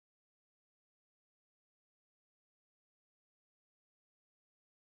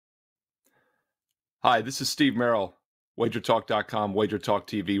Hi, this is Steve Merril, WagerTalk.com, WagerTalk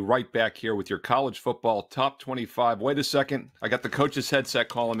TV, right back here with your college football top 25. Wait a second. I got the coach's headset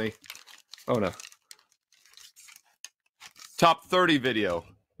calling me. Oh, no. Top 30 video.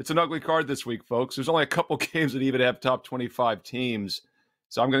 It's an ugly card this week, folks. There's only a couple games that even have top 25 teams.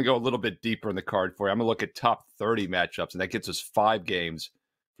 So I'm going to go a little bit deeper in the card for you. I'm going to look at top 30 matchups, and that gets us 5 games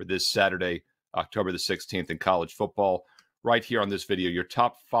for this Saturday, October the 16th in college football. Right here on this video, your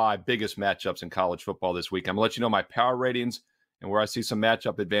top 5 biggest matchups in college football this week. I'm going to let you know my power ratings and where I see some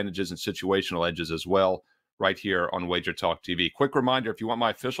matchup advantages and situational edges as well right here on Wager Talk TV. Quick reminder, if you want my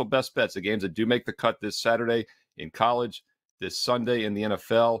official best bets, the games that do make the cut this Saturday in college, this Sunday in the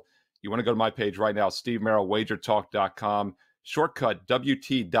NFL, you want to go to my page right now, Steve Merril, WagerTalk.com, shortcut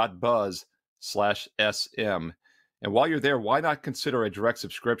wt.buzz/SM. And while you're there, why not consider a direct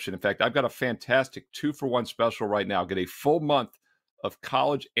subscription? In fact, I've got a fantastic 2-for-1 special right now. Get a full month of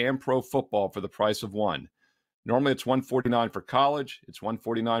college and pro football for the price of one. Normally, it's $149 for college. It's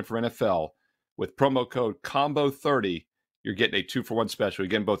 $149 for NFL. With promo code COMBO30, you're getting a 2-for-1 special. You're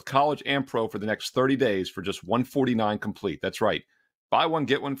getting both college and pro for the next 30 days for just $149 complete. That's right. Buy one,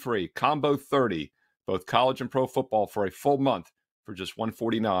 get one free. COMBO30, both college and pro football for a full month for just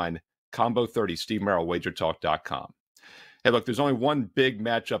 $149. Combo 30, Steve Merril, WagerTalk.com. Hey, look, there's only one big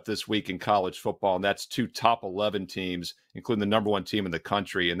matchup this week in college football, and that's 2 top 11 teams, including the number 1 team in the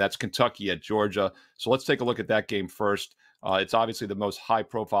country, and that's Kentucky at Georgia. So let's take a look at that game first. It's obviously the most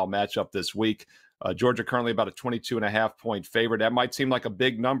high-profile matchup this week. Georgia currently about a 22.5-point favorite. That might seem like a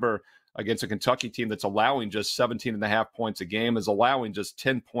big number against a Kentucky team that's allowing just 17.5 points a game, is allowing just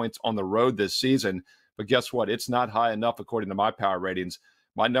 10 points on the road this season. But guess what? It's not high enough according to my power ratings.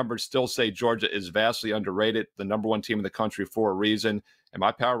 My numbers still say Georgia is vastly underrated, the number 1 team in the country for a reason. And my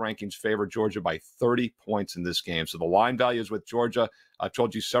power rankings favor Georgia by 30 points in this game. So the line value is with Georgia. I've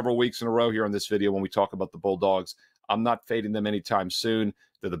told you several weeks in a row here on this video when we talk about the Bulldogs, I'm not fading them anytime soon.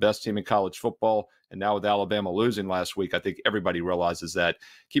 They're the best team in college football. And now with Alabama losing last week, I think everybody realizes that.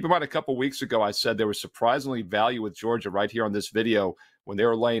 Keep in mind, a couple weeks ago, I said there was surprisingly value with Georgia right here on this video when they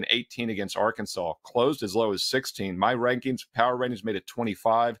were laying 18 against Arkansas, closed as low as 16. My rankings, power ratings made it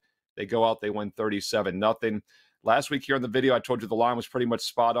 25. They go out, they win 37-0. Last week here on the video, I told you the line was pretty much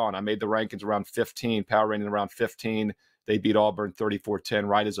spot on. I made the rankings around 15, power rating around 15. They beat Auburn 34-10,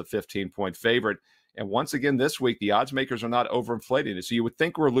 right as a 15-point favorite. And once again this week, the odds makers are not overinflating it. So you would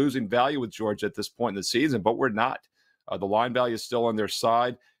think we're losing value with Georgia at this point in the season, but we're not. The line value is still on their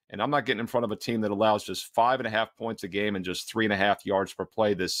side. And I'm not getting in front of a team that allows just 5.5 points a game and just 3.5 yards per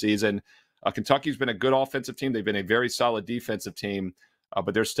play this season. Kentucky's been a good offensive team. They've been a very solid defensive team,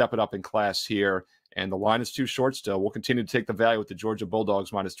 but they're stepping up in class here. And the line is too short still. We'll continue to take the value with the Georgia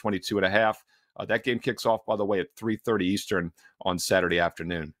Bulldogs minus 22.5. That game kicks off, by the way, at 3:30 Eastern on Saturday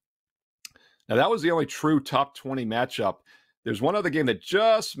afternoon. Now, that was the only true top 20 matchup. There's one other game that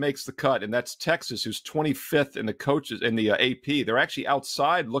just makes the cut, and that's Texas, who's 25th in the coaches in the AP. They're actually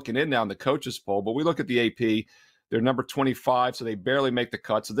outside looking in now in the coaches poll, but we look at the AP. They're number 25, so they barely make the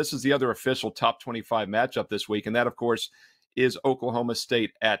cut. So this is the other official top 25 matchup this week, and that, of course, is Oklahoma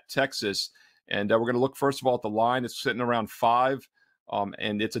State at Texas. And we're going to look, first of all, at the line. It's sitting around 5,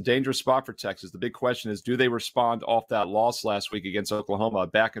 and it's a dangerous spot for Texas. The big question is, do they respond off that loss last week against Oklahoma, a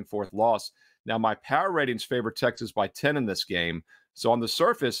back-and-forth loss? Now, my power ratings favor Texas by 10 in this game. So on the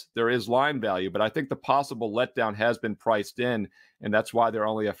surface, there is line value, but I think the possible letdown has been priced in, and that's why they're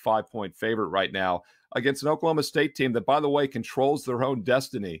only a 5-point favorite right now against an Oklahoma State team that, by the way, controls their own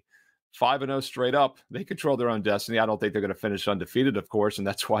destiny. 5-0 straight up. They control their own destiny. I don't think they're going to finish undefeated, of course, and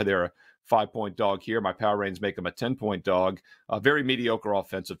that's why they're a 5-point dog here. My power ratings make them a 10-point dog. A very mediocre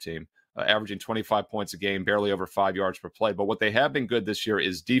offensive team. Averaging 25 points a game, barely over 5 yards per play. But what they have been good this year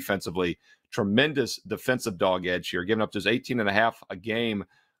is defensively. Tremendous defensive dog edge here, giving up just 18.5 a game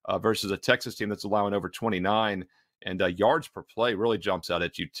versus a Texas team that's allowing over 29. And yards per play really jumps out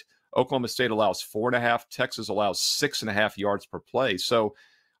at you. Oklahoma State allows 4.5. Texas allows 6.5 yards per play. So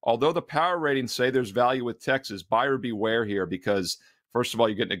although the power ratings say there's value with Texas, buyer beware here because, first of all,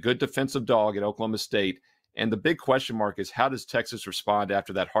 you're getting a good defensive dog at Oklahoma State. And the big question mark is, how does Texas respond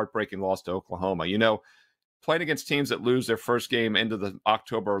after that heartbreaking loss to Oklahoma? You know, playing against teams that lose their first game into the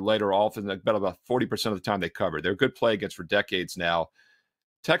October or later, often about 40% of the time they cover. They're a good play against for decades now.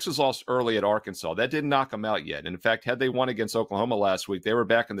 Texas lost early at Arkansas. That didn't knock them out yet. And in fact, had they won against Oklahoma last week, they were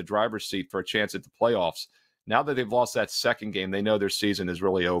back in the driver's seat for a chance at the playoffs. Now that they've lost that second game, they know their season is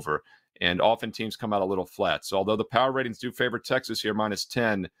really over. And often teams come out a little flat. So although the power ratings do favor Texas here, minus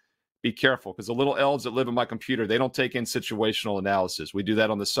 10, be careful, because the little elves that live in my computer, they don't take in situational analysis. We do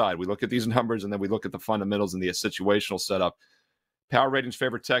that on the side. We look at these numbers, and then we look at the fundamentals and the situational setup. Power ratings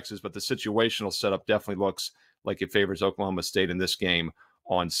favor Texas, but the situational setup definitely looks like it favors Oklahoma State in this game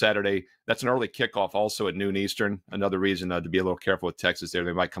on Saturday. That's an early kickoff also at noon Eastern. Another reason to be a little careful with Texas there.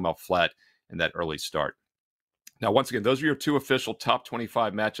 They might come out flat in that early start. Now, once again, those are your 2 official top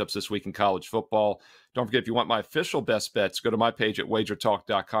 25 matchups this week in college football. Don't forget, if you want my official best bets, go to my page at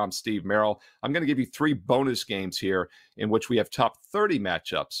WagerTalk.com, Steve Merril. I'm going to give you 3 bonus games here in which we have top 30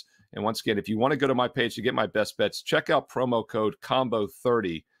 matchups. And once again, if you want to go to my page to get my best bets, check out promo code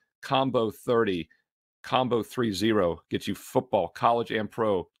COMBO30, COMBO30, COMBO30. Gets you football, college, and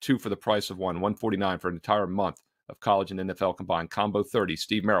pro, 2 for the price of 1, $149 for an entire month of college and NFL combined. COMBO30,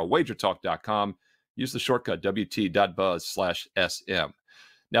 Steve Merril, WagerTalk.com. Use the shortcut WT.buzz/SM.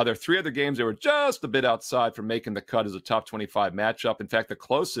 Now, there are 3 other games that were just a bit outside from making the cut as a top 25 matchup. In fact, the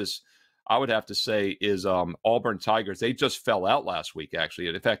closest I would have to say is Auburn Tigers. They just fell out last week, actually.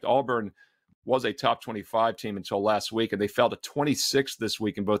 In fact, Auburn was a top 25 team until last week, and they fell to 26th this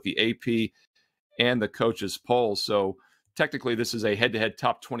week in both the AP and the coaches' polls. So technically, this is a head-to-head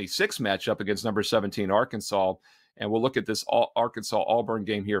top 26 matchup against number 17 Arkansas. And we'll look at this Arkansas-Auburn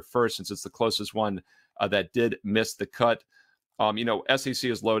game here first, since it's the closest one that did miss the cut. SEC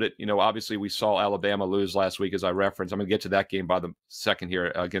is loaded. Obviously we saw Alabama lose last week, as I referenced. I'm going to get to that game by the second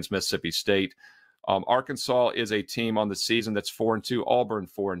here against Mississippi State. Arkansas is a team on the season that's 4-2, Auburn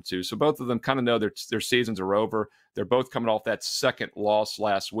 4-2. So both of them kind of know their seasons are over. They're both coming off that second loss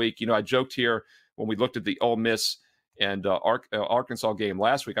last week. I joked here when we looked at the Ole Miss and Arkansas game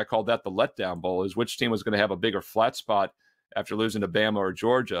last week, I called that the letdown bowl, is which team was going to have a bigger flat spot after losing to Bama or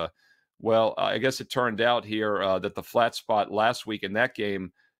Georgia. Well, I guess it turned out here that the flat spot last week in that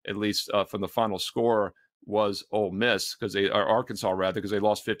game, at least from the final score, was Ole Miss, or Arkansas rather, because they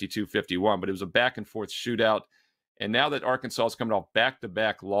lost 52-51. But it was a back-and-forth shootout. And now that Arkansas is coming off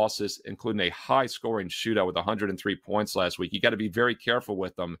back-to-back losses, including a high-scoring shootout with 103 points last week, you got to be very careful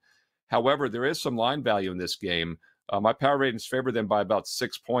with them. However, there is some line value in this game. My power ratings favor them by about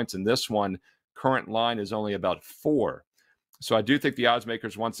 6 points in this one. Current line is only about 4. So I do think the odds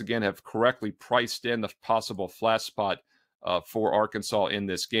makers, once again, have correctly priced in the possible flat spot for Arkansas in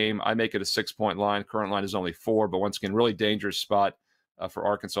this game. I make it a 6-point line. Current line is only 4, but once again, really dangerous spot for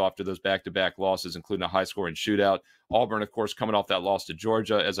Arkansas after those back-to-back losses, including a high-scoring shootout. Auburn, of course, coming off that loss to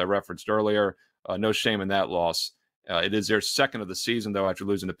Georgia, as I referenced earlier. No shame in that loss. It is their second of the season, though, after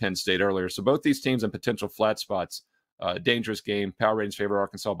losing to Penn State earlier. So both these teams in potential flat spots. Dangerous game. Power ratings favor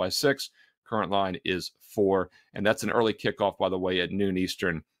Arkansas by 6. Current line is 4. And that's an early kickoff, by the way, at noon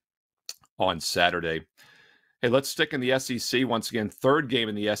Eastern on Saturday. Hey, let's stick in the SEC once again. Third game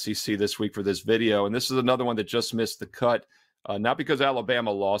in the SEC this week for this video. And this is another one that just missed the cut. Not because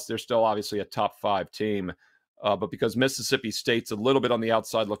Alabama lost. They're still obviously a top 5 team. But because Mississippi State's a little bit on the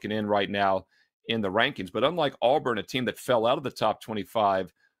outside looking in right now in the rankings. But unlike Auburn, a team that fell out of the top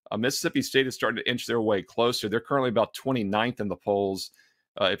 25, Mississippi State is starting to inch their way closer. They're currently about 29th in the polls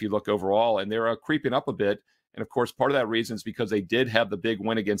if you look overall, and they're creeping up a bit. And, of course, part of that reason is because they did have the big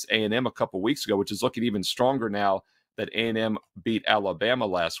win against A&M a couple weeks ago, which is looking even stronger now that A&M beat Alabama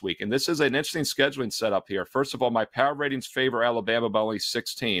last week. And this is an interesting scheduling setup here. First of all, my power ratings favor Alabama by only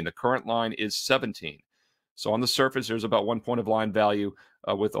 16. The current line is 17. So on the surface, there's about 1 point of line value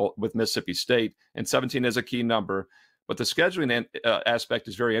with Mississippi State, and 17 is a key number. But the scheduling aspect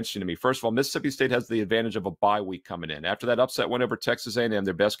is very interesting to me. First of all, Mississippi State has the advantage of a bye week coming in. After that upset win over Texas A&M,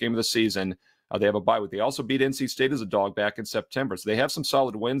 their best game of the season, they have a bye week. They also beat NC State as a dog back in September. So they have some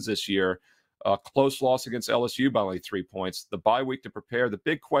solid wins this year. Close loss against LSU by only 3 points. The bye week to prepare. The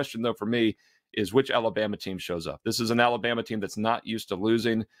big question, though, for me is which Alabama team shows up. This is an Alabama team that's not used to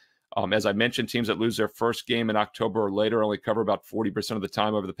losing. As I mentioned, teams that lose their first game in October or later only cover about 40% of the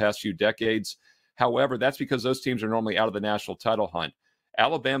time over the past few decades. However, that's because those teams are normally out of the national title hunt.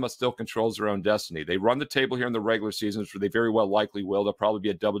 Alabama still controls their own destiny. They run the table here in the regular season, which they very well likely will. They'll probably be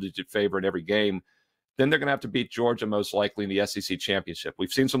a double-digit favorite in every game. Then they're going to have to beat Georgia most likely in the SEC championship.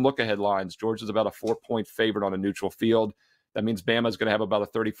 We've seen some look-ahead lines. Georgia's about a 4-point favorite on a neutral field. That means Bama's going to have about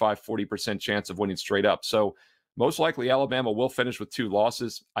a 35-40% chance of winning straight up. So most likely Alabama will finish with 2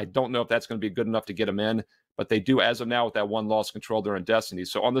 losses. I don't know if that's going to be good enough to get them in, but they do, as of now, with that 1 loss, control their own destiny.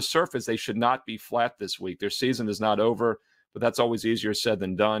 So on the surface, they should not be flat this week. Their season is not over, but that's always easier said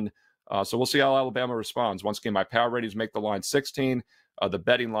than done. So we'll see how Alabama responds. Once again, my power ratings make the line 16. The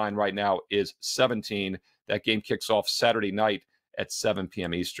betting line right now is 17. That game kicks off Saturday night at 7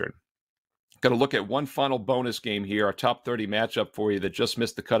 p.m. Eastern. Going to look at one final bonus game here, our top 30 matchup for you that just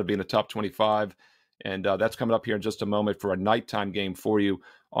missed the cut of being a top 25. And that's coming up here in just a moment for a nighttime game for you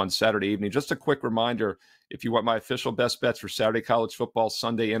on Saturday evening. Just a quick reminder, if you want my official best bets for Saturday college football,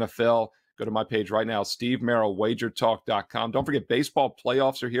 Sunday NFL, go Go to my page right now, Steve Merril, WagerTalk.com. Don't forget, baseball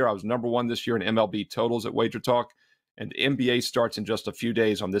playoffs are here. I was #1 this year in MLB totals at WagerTalk, and the NBA starts in just a few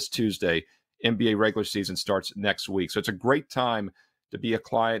days on this Tuesday. NBA regular season starts next week. So it's a great time to be a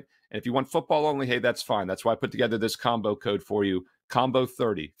client. And if you want football only, hey, that's fine. That's why I put together this combo code for you. Combo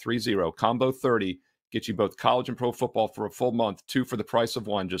 30, 30, Combo 30. Get you both college and pro football for a full month, 2 for the price of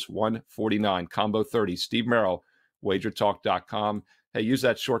 1, just $149. Combo 30. Steve Merril, WagerTalk.com. Hey, use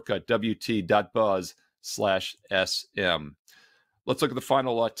that shortcut, wt.buzz/SM. Let's look at the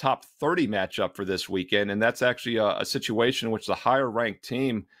final top 30 matchup for this weekend, and that's actually a situation in which the higher-ranked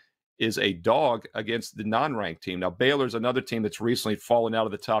team is a dog against the non-ranked team. Now, Baylor's another team that's recently fallen out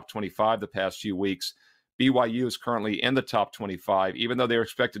of the top 25 the past few weeks. BYU is currently in the top 25, even though they're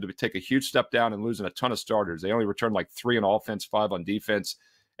expected to take a huge step down and losing a ton of starters. They only returned like 3 on offense, 5 on defense.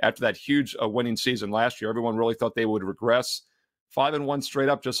 After that huge winning season last year, everyone really thought they would regress. 5-1 straight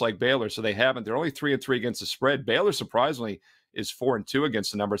up, just like Baylor, so they haven't. They're only 3-3 against the spread. Baylor, surprisingly, is 4-2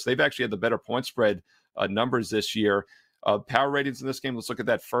 against the numbers. They've actually had the better point spread numbers this year. Power ratings in this game, let's look at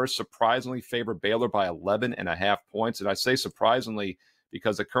that first. Surprisingly favor Baylor by 11.5 points. And I say surprisingly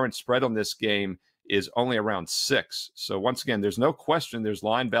because the current spread on this game is only around 6. So once again, there's no question there's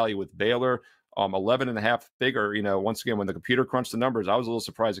line value with Baylor. 11.5 bigger. Once again, when the computer crunched the numbers, I was a little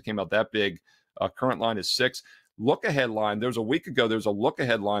surprised it came out that big. Current line is 6. Look ahead line. There's a week ago, there's a look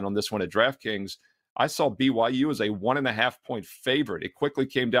ahead line on this one at DraftKings. I saw BYU as a 1.5 point favorite. It quickly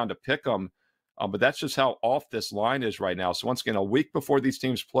came down to pick them, but that's just how off this line is right now. So once again, a week before these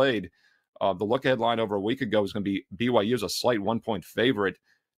teams played, the look ahead line over a week ago was going to be BYU as a slight 1 point favorite.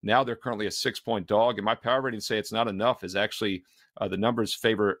 Now they're currently a 6 point dog, and my power ratings say it's not enough. Is actually the numbers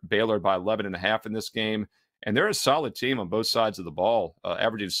favor Baylor by 11.5 in this game, and they're a solid team on both sides of the ball,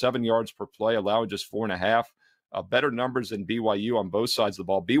 averaging 7 yards per play, allowing just 4.5. Better numbers than BYU on both sides of the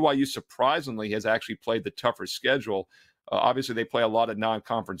ball. BYU surprisingly has actually played the tougher schedule. Obviously, they play a lot of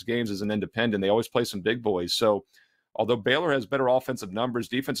non-conference games as an independent. They always play some big boys. So although Baylor has better offensive numbers,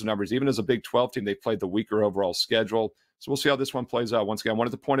 defensive numbers, even as a Big 12 team, they played the weaker overall schedule. So we'll see how this one plays out. Once again, I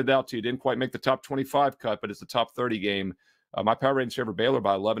wanted to point it out to you. Didn't quite make the top 25 cut, but it's the top 30 game. My power ratings favor Baylor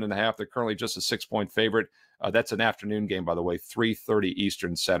by 11.5. They're currently just a 6 point favorite. That's an afternoon game, by the way, 3:30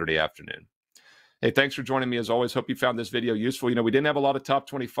 Eastern Saturday afternoon. Hey, thanks for joining me as always. Hope you found this video useful. We didn't have a lot of top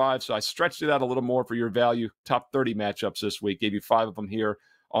 25, so I stretched it out a little more for your value. Top 30 matchups this week. Gave you 5 of them here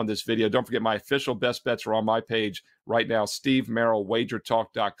on this video. Don't forget my official best bets are on my page right now, Steve Merril,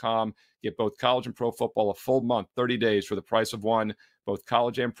 WagerTalk.com. Get both college and pro football a full month, 30 days for the price of 1, both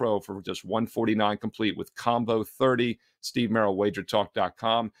college and pro for just $149 complete with Combo 30. Steve Merril,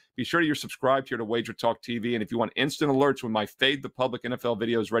 WagerTalk.com. Be sure you're subscribed here to WagerTalk TV, and if you want instant alerts when my Fade the Public NFL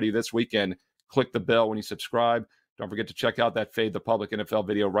video is ready this weekend, click the bell when you subscribe. Don't forget to check out that Fade the Public NFL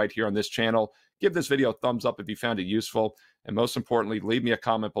video right here on this channel. Give this video a thumbs up if you found it useful. And most importantly, leave me a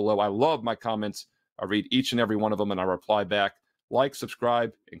comment below. I love my comments. I read each and every one of them, and I reply back. Like,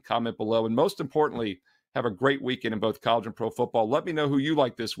 subscribe, and comment below. And most importantly, have a great weekend in both college and pro football. Let me know who you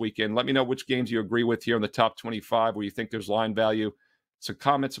like this weekend. Let me know which games you agree with here in the top 25 where you think there's line value. So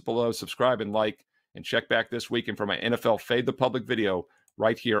comments below, subscribe, and like. And check back this weekend for my NFL Fade the Public video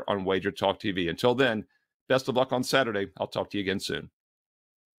right here on WagerTalk TV. Until then, best of luck on Saturday. I'll talk to you again soon.